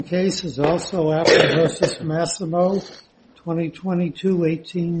Case is also Apple versus Masimo,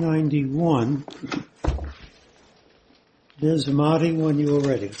 2022-1891. Ms. Amati, when you are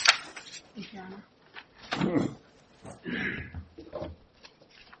ready. Thank you, Your Honor.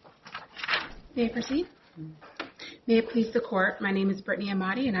 May I proceed? May it please the Court, my name is Brittany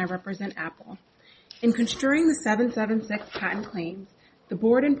Amati and I represent Apple. In construing the 776 patent claims, the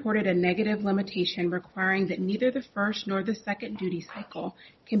Board imported a negative limitation requiring that neither the first nor the second duty cycle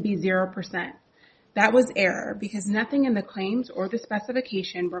can be 0%. That was error because nothing in the claims or the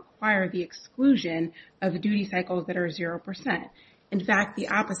specification require the exclusion of duty cycles that are 0%. In fact, the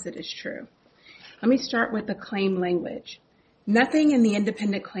opposite is true. Let me start with the claim language. Nothing in the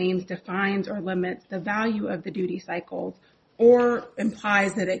independent claims defines or limits the value of the duty cycles or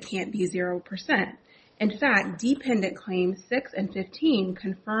implies that it can't be 0%. In fact, dependent claims 6 and 15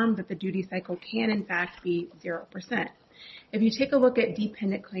 confirm that the duty cycle can in fact be 0%. If you take a look at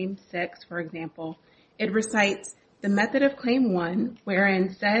dependent claim 6, for example, it recites the method of claim 1,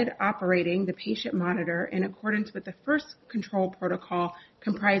 wherein said operating the patient monitor in accordance with the first control protocol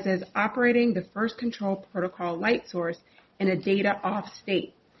comprises operating the first control protocol light source in a data off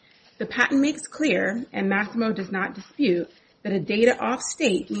state. The patent makes clear, and Masimo does not dispute, that a data off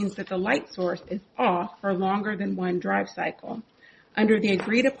state means that the light source is off for longer than one drive cycle. Under the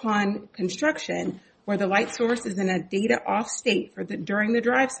agreed upon construction, where the light source is in a data off state during the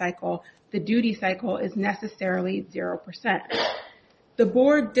drive cycle, the duty cycle is necessarily 0%. The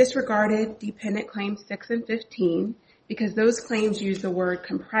Board disregarded dependent claims 6 and 15 because those claims use the word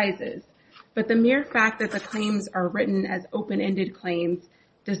comprises. But the mere fact that the claims are written as open-ended claims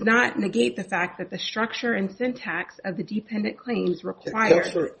does not negate the fact that the structure and syntax of the dependent claims require...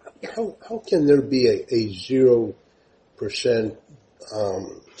 Counselor, how can there be a 0%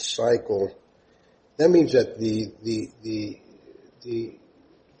 cycle? That means that the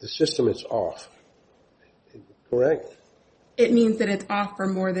system is off, correct? It means that it's off for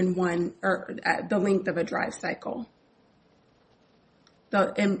more than one, or the length of a drive cycle,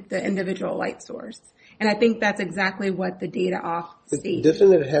 the individual light source. And I think that's exactly what the data off state.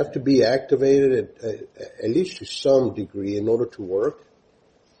 Doesn't it have to be activated at least to some degree in order to work?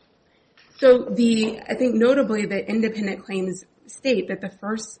 So I think notably the independent claims state that the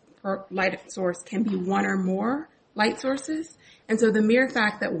first light source can be one or more light sources. And so the mere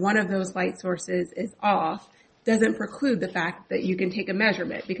fact that one of those light sources is off doesn't preclude the fact that you can take a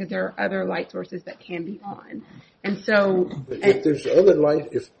measurement because there are other light sources that can be on. And so... If there's other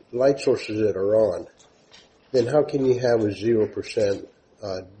light sources that are on, then how can you have a 0%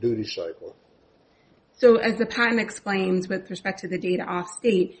 duty cycle? So as the patent explains with respect to the data off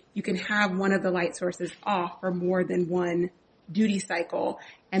state, you can have one of the light sources off for more than one duty cycle,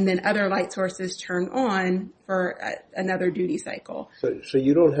 and then other light sources turn on for another duty cycle. So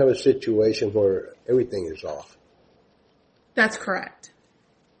you don't have a situation where everything is off? That's correct.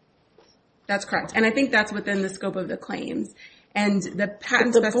 That's correct. And I think that's within the scope of the claims. And the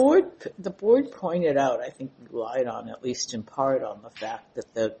patent... The board pointed out, I think relied on, at least in part, on the fact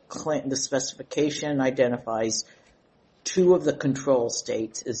that the specification identifies two of the control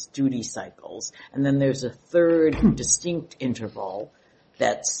states as duty cycles, and then there's a third distinct interval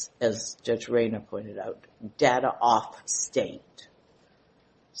that's, as Judge Rayner pointed out, data off state.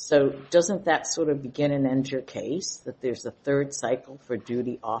 So doesn't that sort of begin and end your case, that there's a third cycle for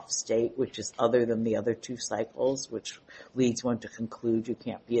duty off state, which is other than the other two cycles, which leads one to conclude you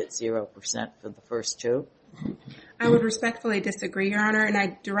can't be at 0% for the first two? I would respectfully disagree, Your Honor, and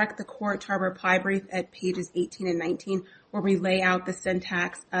I direct the court to our reply brief at pages 18 and 19, where we lay out the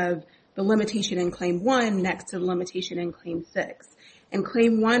syntax of the limitation in Claim 1 next to the limitation in Claim 6. And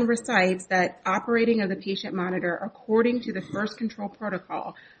Claim 1 recites that operating of the patient monitor according to the first control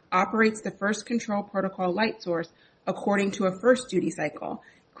protocol operates the first control protocol light source according to a first duty cycle.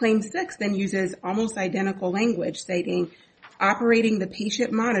 Claim 6 then uses almost identical language stating operating the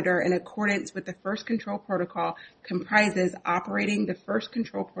patient monitor in accordance with the first control protocol comprises operating the first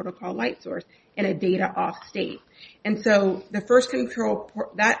control protocol light source in a data off state. And so the first control,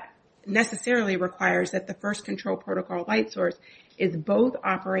 that necessarily requires that the first control protocol light source is both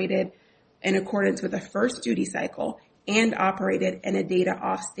operated in accordance with the first duty cycle and operated in a data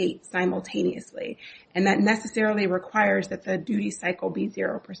off state simultaneously. And that necessarily requires that the duty cycle be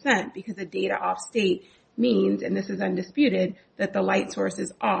 0% because a data off state means, and this is undisputed, that the light source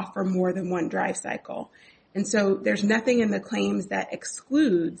is off for more than one drive cycle. And so there's nothing in the claims that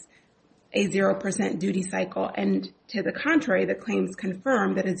excludes a 0% duty cycle, and to the contrary, the claims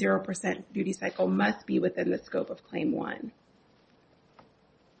confirm that a 0% duty cycle must be within the scope of Claim 1.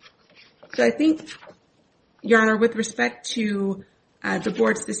 So I think, Your Honor, with respect to the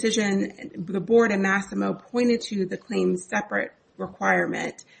board's decision, the board and Masimo pointed to the claim's separate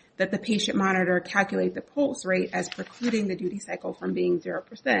requirement that the patient monitor calculate the pulse rate as precluding the duty cycle from being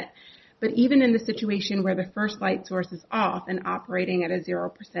 0%. But even in the situation where the first light source is off and operating at a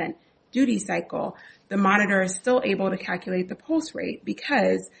 0% duty cycle, the monitor is still able to calculate the pulse rate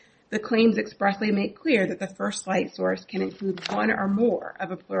because the claims expressly make clear that the first light source can include one or more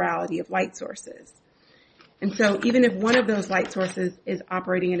of a plurality of light sources. And so even if one of those light sources is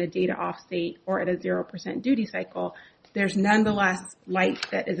operating in a data off state or at a 0% duty cycle, there's nonetheless light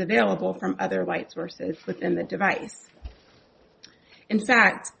that is available from other light sources within the device. In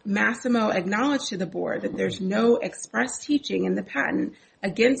fact, Masimo acknowledged to the board that there's no express teaching in the patent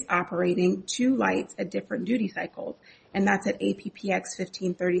against operating two lights at different duty cycles, and that's at APPX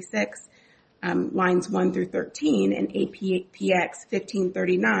 1536, lines 1 through 13, and APPX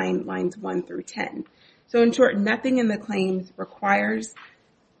 1539, lines 1 through 10. So in short, nothing in the claims requires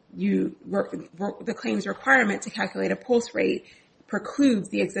the claims requirement to calculate a pulse rate precludes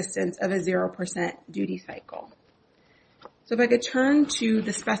the existence of a 0% duty cycle. So if I could turn to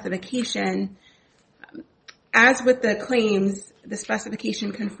the specification, as with the claims, the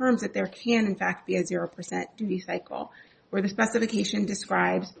specification confirms that there can in fact be a 0% duty cycle, where the specification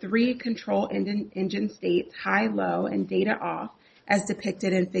describes three control engine states, high, low, and data off, as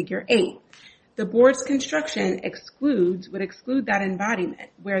depicted in figure 8. The board's construction would exclude that embodiment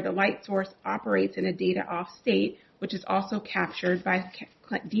where the light source operates in a data off state, which is also captured by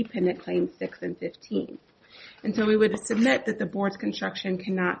dependent claims 6 and 15. And so we would submit that the board's construction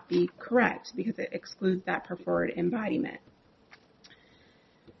cannot be correct because it excludes that preferred embodiment.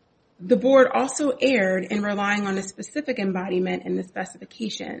 The board also erred in relying on a specific embodiment in the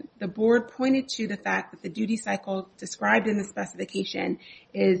specification. The board pointed to the fact that the duty cycle described in the specification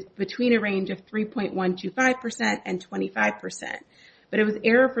is between a range of 3.125% and 25%. But it was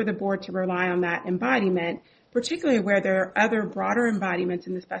error for the board to rely on that embodiment, particularly where there are other broader embodiments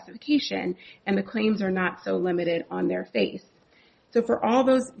in the specification and the claims are not so limited on their face. So for all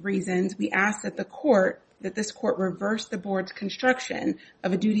those reasons, we ask that this court reverse the board's construction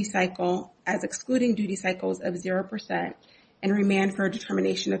of a duty cycle as excluding duty cycles of 0% and remand for a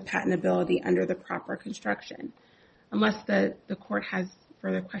determination of patentability under the proper construction. Unless the court has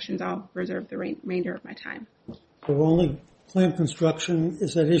further questions, I'll reserve the remainder of my time. So only claim construction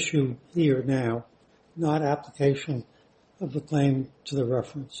is at issue here now, not application of the claim to the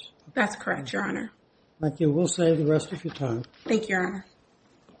reference. That's correct, Your Honor. Thank you. We'll save the rest of your time. Thank you, Your Honor.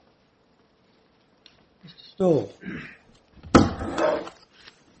 Mr. Stoll.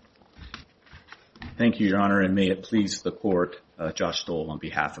 Thank you, Your Honor, and may it please the court, Josh Stoll on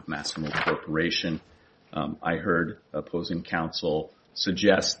behalf of Masimo Corporation. I heard opposing counsel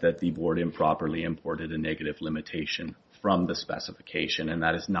suggest that the board improperly imported a negative limitation from the specification, and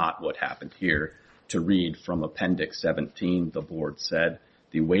that is not what happened here. To read from Appendix 17, the board said,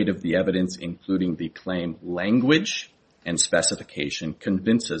 the weight of the evidence, including the claim language and specification,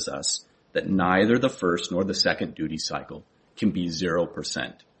 convinces us that neither the first nor the second duty cycle can be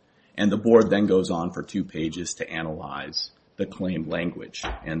 0%. And the board then goes on for 2 pages to analyze the claim language.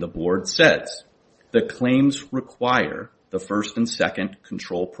 And the board says, the claims require the first and second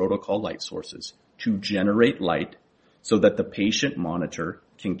control protocol light sources to generate light so that the patient monitor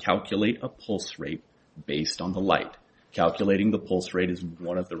can calculate a pulse rate based on the light. Calculating the pulse rate is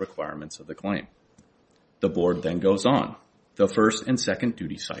one of the requirements of the claim. The board then goes on. The first and second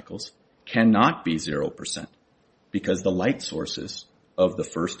duty cycles cannot be 0% because the light sources of the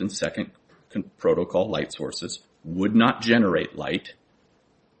first and second protocol light sources would not generate light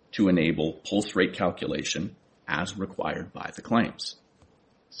to enable pulse rate calculation as required by the claims.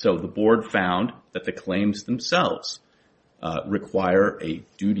 So the board found that the claims themselves require a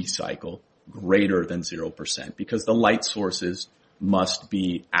duty cycle greater than 0% because the light sources must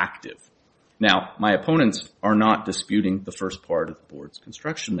be active. Now, my opponents are not disputing the first part of the board's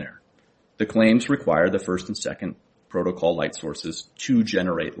construction there. The claims require the first and second protocol light sources to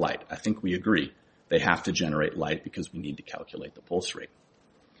generate light. I think we agree. They have to generate light because we need to calculate the pulse rate.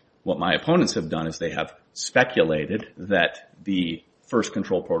 What my opponents have done is they have speculated that the first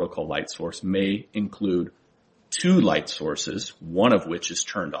control protocol light source may include 2 light sources, one of which is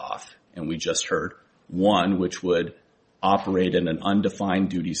turned off, and we just heard one which would operate in an undefined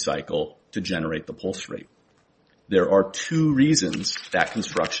duty cycle to generate the pulse rate. There are 2 reasons that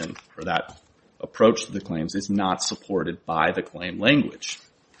construction or that approach to the claims is not supported by the claim language.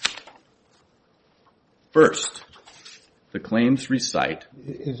 First, the claims recite...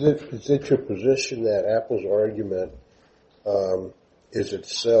 Is it your position that Apple's argument is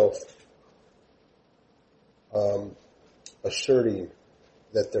itself asserting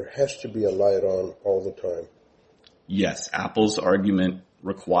that there has to be a light on all the time. Yes, Apple's argument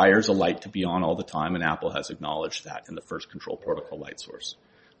requires a light to be on all the time, and Apple has acknowledged that in the first control protocol light source.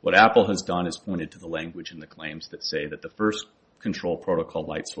 What Apple has done is pointed to the language in the claims that say that the first control protocol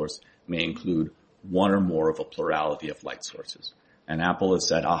light source may include one or more of a plurality of light sources. And Apple has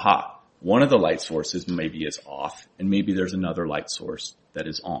said, aha, one of the light sources maybe is off, and maybe there's another light source that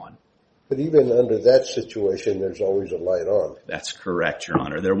is on. But even under that situation, there's always a light on. That's correct, Your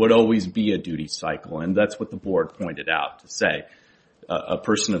Honor. There would always be a duty cycle, and that's what the board pointed out to say. A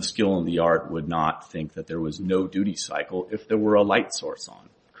person of skill in the art would not think that there was no duty cycle if there were a light source on.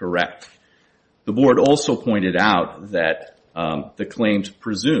 Correct. The board also pointed out that the claims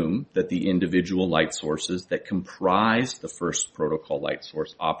presume that the individual light sources that comprise the first protocol light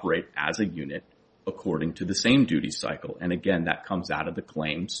source operate as a unit according to the same duty cycle. And again, that comes out of the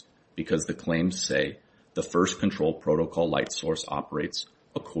claims because the claims say the first control protocol light source operates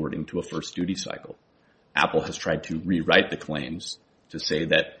according to a first duty cycle. Apple has tried to rewrite the claims to say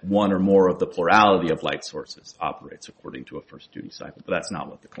that one or more of the plurality of light sources operates according to a first duty cycle, but that's not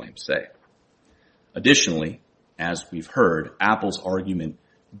what the claims say. Additionally, as we've heard, Apple's argument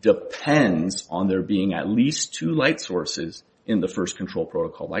depends on there being at least two light sources in the first control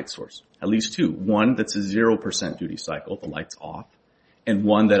protocol light source. At least two. One that's a 0% duty cycle, the light's off, and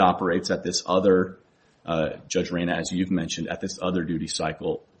one that operates at this other, Judge Reyna, as you've mentioned, at this other duty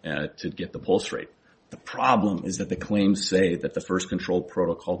cycle to get the pulse rate. The problem is that the claims say that the first control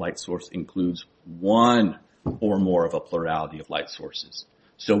protocol light source includes one or more of a plurality of light sources.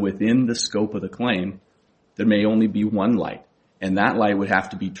 So within the scope of the claim, there may only be one light, and that light would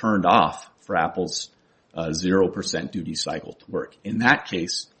have to be turned off for Apple's 0% duty cycle to work. In that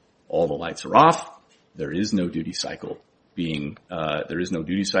case, all the lights are off. There is no duty cycle there is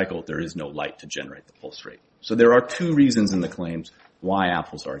no light to generate the pulse rate. So there are two reasons in the claims why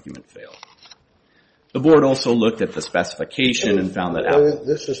Apple's argument failed. The board also looked at the specification and found that Apple...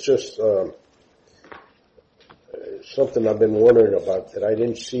 This is just something I've been wondering about that I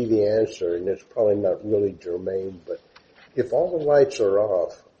didn't see the answer, and it's probably not really germane, but if all the lights are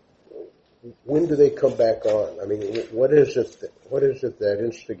off, when do they come back on? I mean, what is it that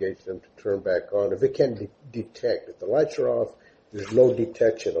instigates them to turn back on? If it can't detect, if the lights are off, there's no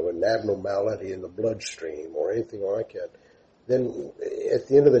detection of an abnormality in the bloodstream or anything like that, then at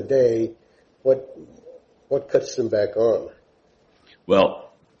the end of the day, what cuts them back on?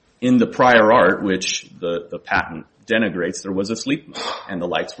 Well, in the prior art, which the patent denigrates, there was a sleep mode, and the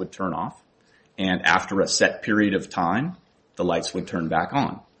lights would turn off. And after a set period of time, the lights would turn back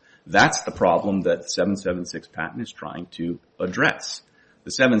on. That's the problem that the 776 patent is trying to address.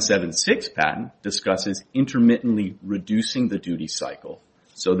 The 776 patent discusses intermittently reducing the duty cycle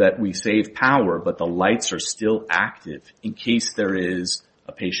so that we save power, but the lights are still active in case there is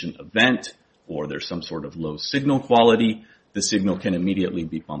a patient event or there's some sort of low signal quality. The signal can immediately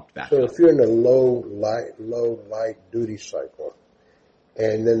be bumped back up. So if you're in a low light duty cycle,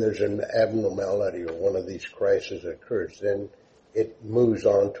 and then there's an abnormality or one of these crises occurs, then it moves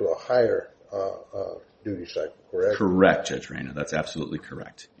on to a higher duty cycle, correct? Correct, Judge Reyna. That's absolutely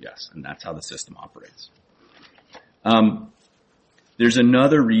correct. Yes, and that's how the system operates. There's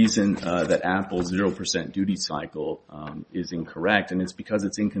another reason that Apple's 0% duty cycle is incorrect, and it's because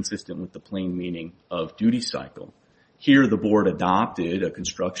it's inconsistent with the plain meaning of duty cycle. Here, the board adopted a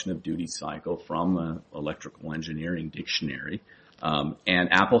construction of duty cycle from an electrical engineering dictionary,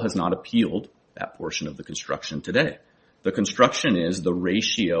 and Apple has not appealed that portion of the construction today. The construction is the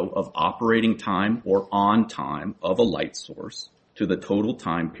ratio of operating time or on time of a light source to the total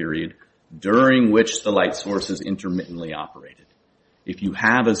time period during which the light source is intermittently operated. If you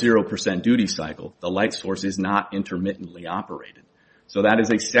have a 0% duty cycle, the light source is not intermittently operated. So that is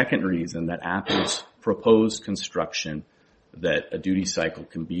a second reason that Apple's proposed construction that a duty cycle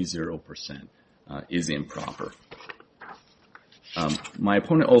can be 0% is improper. My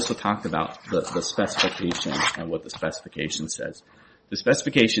opponent also talked about the specification and what the specification says. The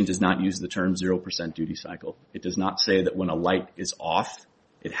specification does not use the term 0% duty cycle. It does not say that when a light is off,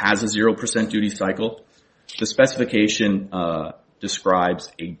 it has a 0% duty cycle. The specification describes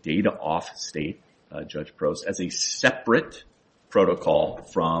a data off state, Judge Prost, as a separate protocol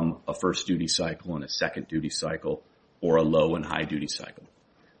from a first duty cycle and a second duty cycle or a low and high duty cycle.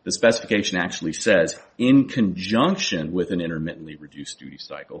 The specification actually says, in conjunction with an intermittently reduced duty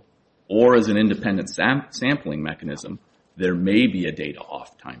cycle or as an independent sampling mechanism, there may be a data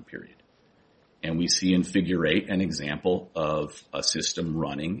off time period. And we see in Figure 8 an example of a system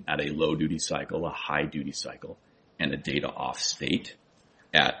running at a low duty cycle, a high duty cycle, and a data off state.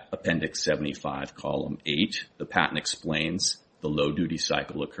 At Appendix 75, Column 8, the patent explains the low duty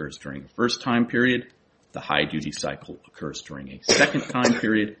cycle occurs during the first time period, the high duty cycle occurs during a second time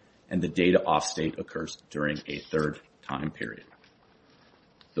period, and the data off state occurs during a third time period.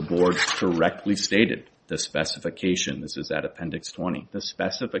 The board correctly stated the specification, this is at Appendix 20, the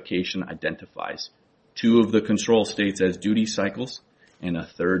specification identifies two of the control states as duty cycles and a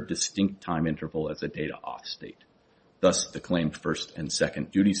third distinct time interval as a data off state. Thus, the claimed first and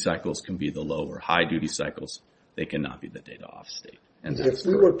second duty cycles can be the low or high duty cycles. They cannot be the data off state. And if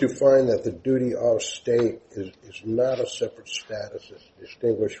we were to find that the duty off state is not a separate status, it's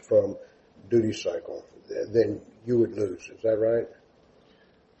distinguished from duty cycle, then you would lose. Is that right?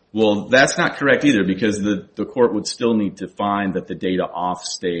 Well, that's not correct either, because the court would still need to find that the data off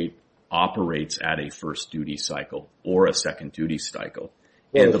state operates at a first duty cycle or a second duty cycle.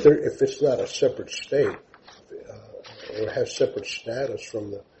 Well, if it's not a separate state, or has separate status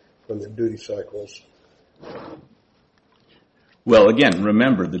from the duty cycles. Well, again,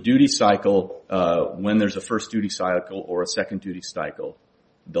 remember, the duty cycle, when there's a first duty cycle or a second duty cycle,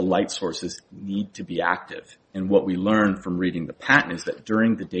 the light sources need to be active. And what we learned from reading the patent is that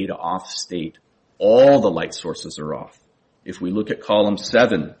during the data off state, all the light sources are off. If we look at column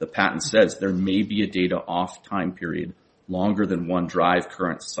 7, the patent says there may be a data off time period longer than one drive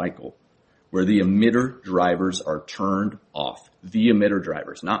current cycle, where the emitter drivers are turned off. The emitter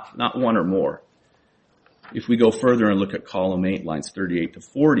drivers, not one or more. If we go further and look at column 8, lines 38 to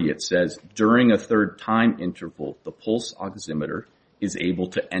 40, it says, during a third time interval, the pulse oximeter is able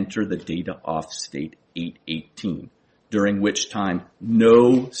to enter the data off state 818, during which time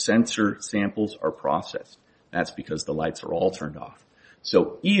no sensor samples are processed. That's because the lights are all turned off.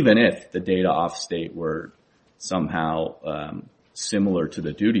 So even if the data off state were somehow similar to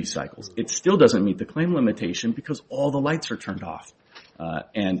the duty cycles, it still doesn't meet the claim limitation because all the lights are turned off.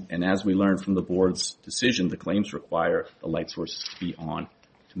 And as we learned from the board's decision, the claims require the light sources to be on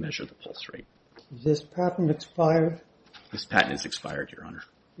to measure the pulse rate. Is this patent expired? This patent is expired, Your Honor.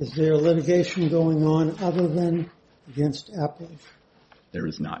 Is there litigation going on other than against Apple? There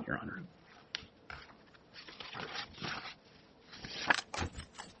is not, Your Honor.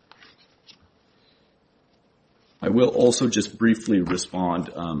 I will also just briefly respond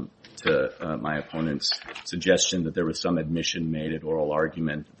to my opponent's suggestion that there was some admission made at oral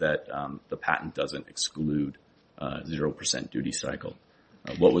argument that the patent doesn't exclude 0% duty cycle.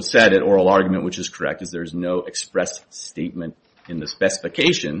 What was said at oral argument, which is correct, is there's no express statement in the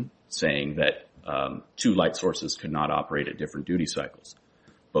specification saying that two light sources could not operate at different duty cycles.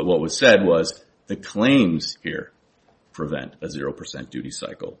 But what was said was the claims here prevent a 0% duty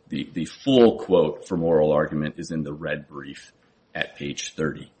cycle. The full quote from oral argument is in the red brief at page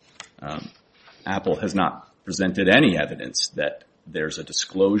 30. Apple has not presented any evidence that there's a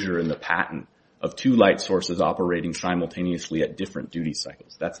disclosure in the patent of two light sources operating simultaneously at different duty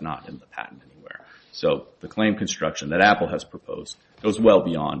cycles. That's not in the patent anywhere. So the claim construction that Apple has proposed goes well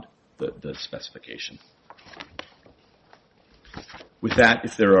beyond the specification. With that,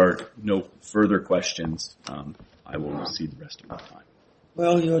 if there are no further questions, I will cede the rest of my time.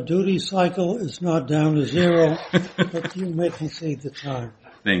 Well, your duty cycle is not down to 0, but you may concede the time.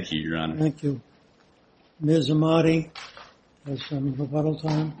 Thank you, Your Honor. Thank you. Ms. Amati has some rebuttal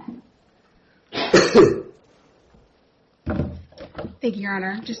time. Thank you, Your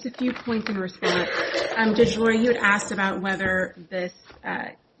Honor. Just a few points in response. Judge Lori, you had asked about whether this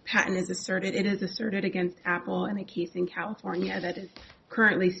patent is asserted. It is asserted against Apple in a case in California that is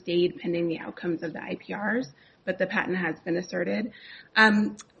currently stayed pending the outcomes of the IPRs, but the patent has been asserted.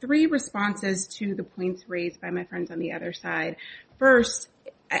 3 responses to the points raised by my friends on the other side. First,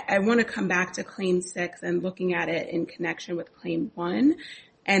 I want to come back to Claim 6 and looking at it in connection with Claim 1.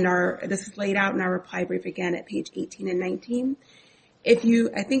 And this is laid out in our reply brief again at page 18 and 19.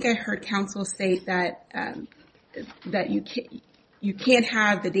 I think I heard counsel state that you can't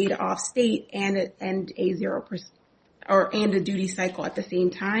have the data off state and a 0% and a duty cycle at the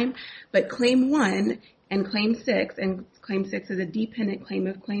same time. But Claim 1 and Claim 6, and Claim 6 is a dependent claim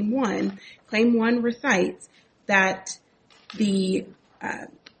of Claim 1. Claim 1 recites that the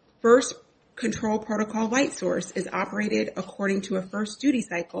first control protocol light source is operated according to a first duty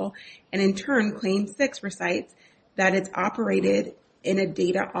cycle, and in turn, Claim 6 recites that it's operated in a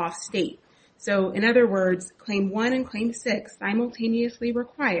data off state. So, in other words, Claim 1 and Claim 6 simultaneously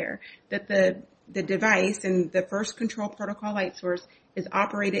require that the device and the first control protocol light source is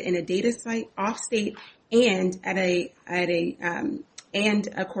operated in a data off state and and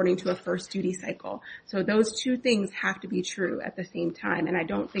according to a first duty cycle. So those two things have to be true at the same time. And I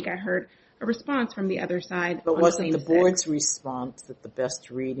don't think I heard a response from the other side. But on wasn't the Claim 6. board's response that the best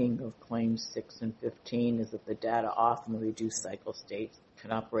reading of Claims 6 and 15 is that the data off and the reduced cycle states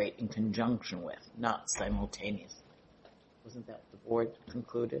can operate in conjunction with, not simultaneously? Wasn't that what the board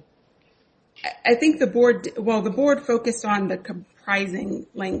concluded? I think the board focused on the comprising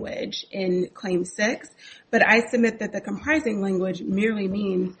language in Claim 6, but I submit that the comprising language merely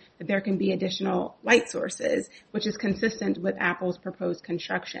means that there can be additional light sources, which is consistent with Apple's proposed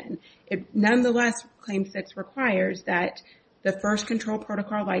construction. Nonetheless, Claim 6 requires that the first control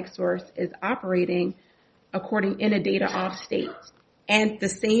protocol light source is operating in a data off state, and at the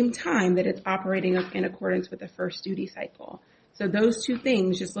same time that it's operating in accordance with the first duty cycle. So those two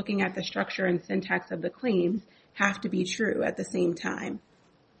things, just looking at the structure and syntax of the claims, have to be true at the same time.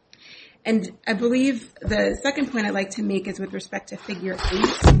 And I believe the second point I'd like to make is with respect to Figure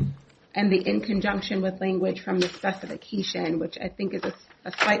 8 and the in conjunction with language from the specification, which I think is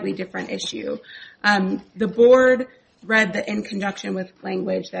a slightly different issue. The board read the in conjunction with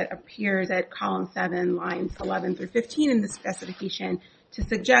language that appears at column 7, lines 11 through 15 in the specification to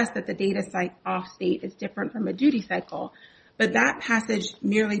suggest that the data off state is different from a duty cycle. But that passage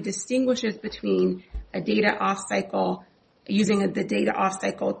merely distinguishes between a data off cycle, using the data off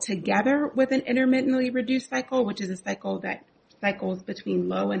cycle together with an intermittently reduced cycle, which is a cycle that cycles between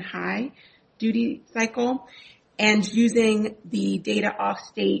low and high duty cycle, and using the data off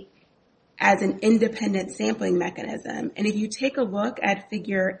state as an independent sampling mechanism. And if you take a look at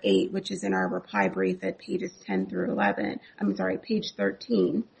Figure 8, which is in our reply brief at pages 10 through 11, page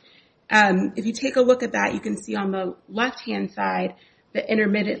 13, if you take a look at that, you can see on the left-hand side the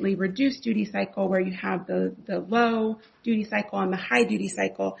intermittently reduced duty cycle where you have the low duty cycle and the high duty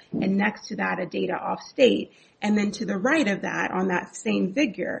cycle, and next to that a data off state. And then to the right of that, on that same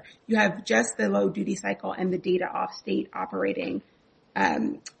figure, you have just the low duty cycle and the data off state operating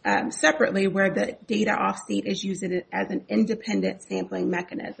separately, where the data off state is used as an independent sampling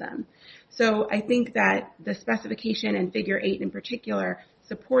mechanism. So I think that the specification in Figure 8 in particular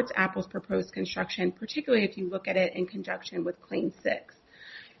supports Apple's proposed construction, particularly if you look at it in conjunction with Claim 6.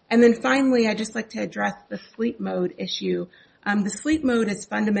 And then finally, I'd just like to address the sleep mode issue. The sleep mode is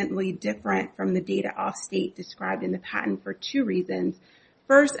fundamentally different from the data off state described in the patent for two reasons.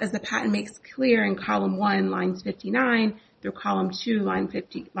 First, as the patent makes clear in column 1, lines 59 through column 2,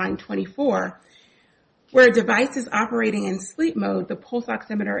 line 24, where a device is operating in sleep mode, the pulse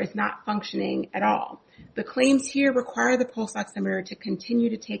oximeter is not functioning at all. The claims here require the pulse oximeter to continue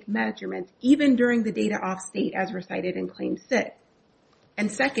to take measurements even during the data off state as recited in Claim 6.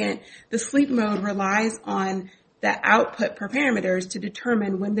 And second, the sleep mode relies on the output parameters to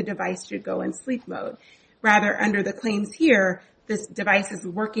determine when the device should go in sleep mode. Rather, under the claims here, this device is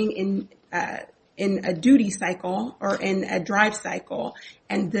working in a duty cycle or in a drive cycle,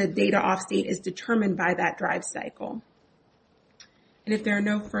 and the data off state is determined by that drive cycle. And if there are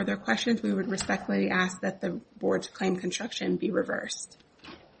no further questions, we would respectfully ask that the board's claim construction be reversed.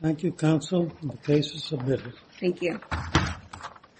 Thank you, counsel. The case is submitted. Thank you.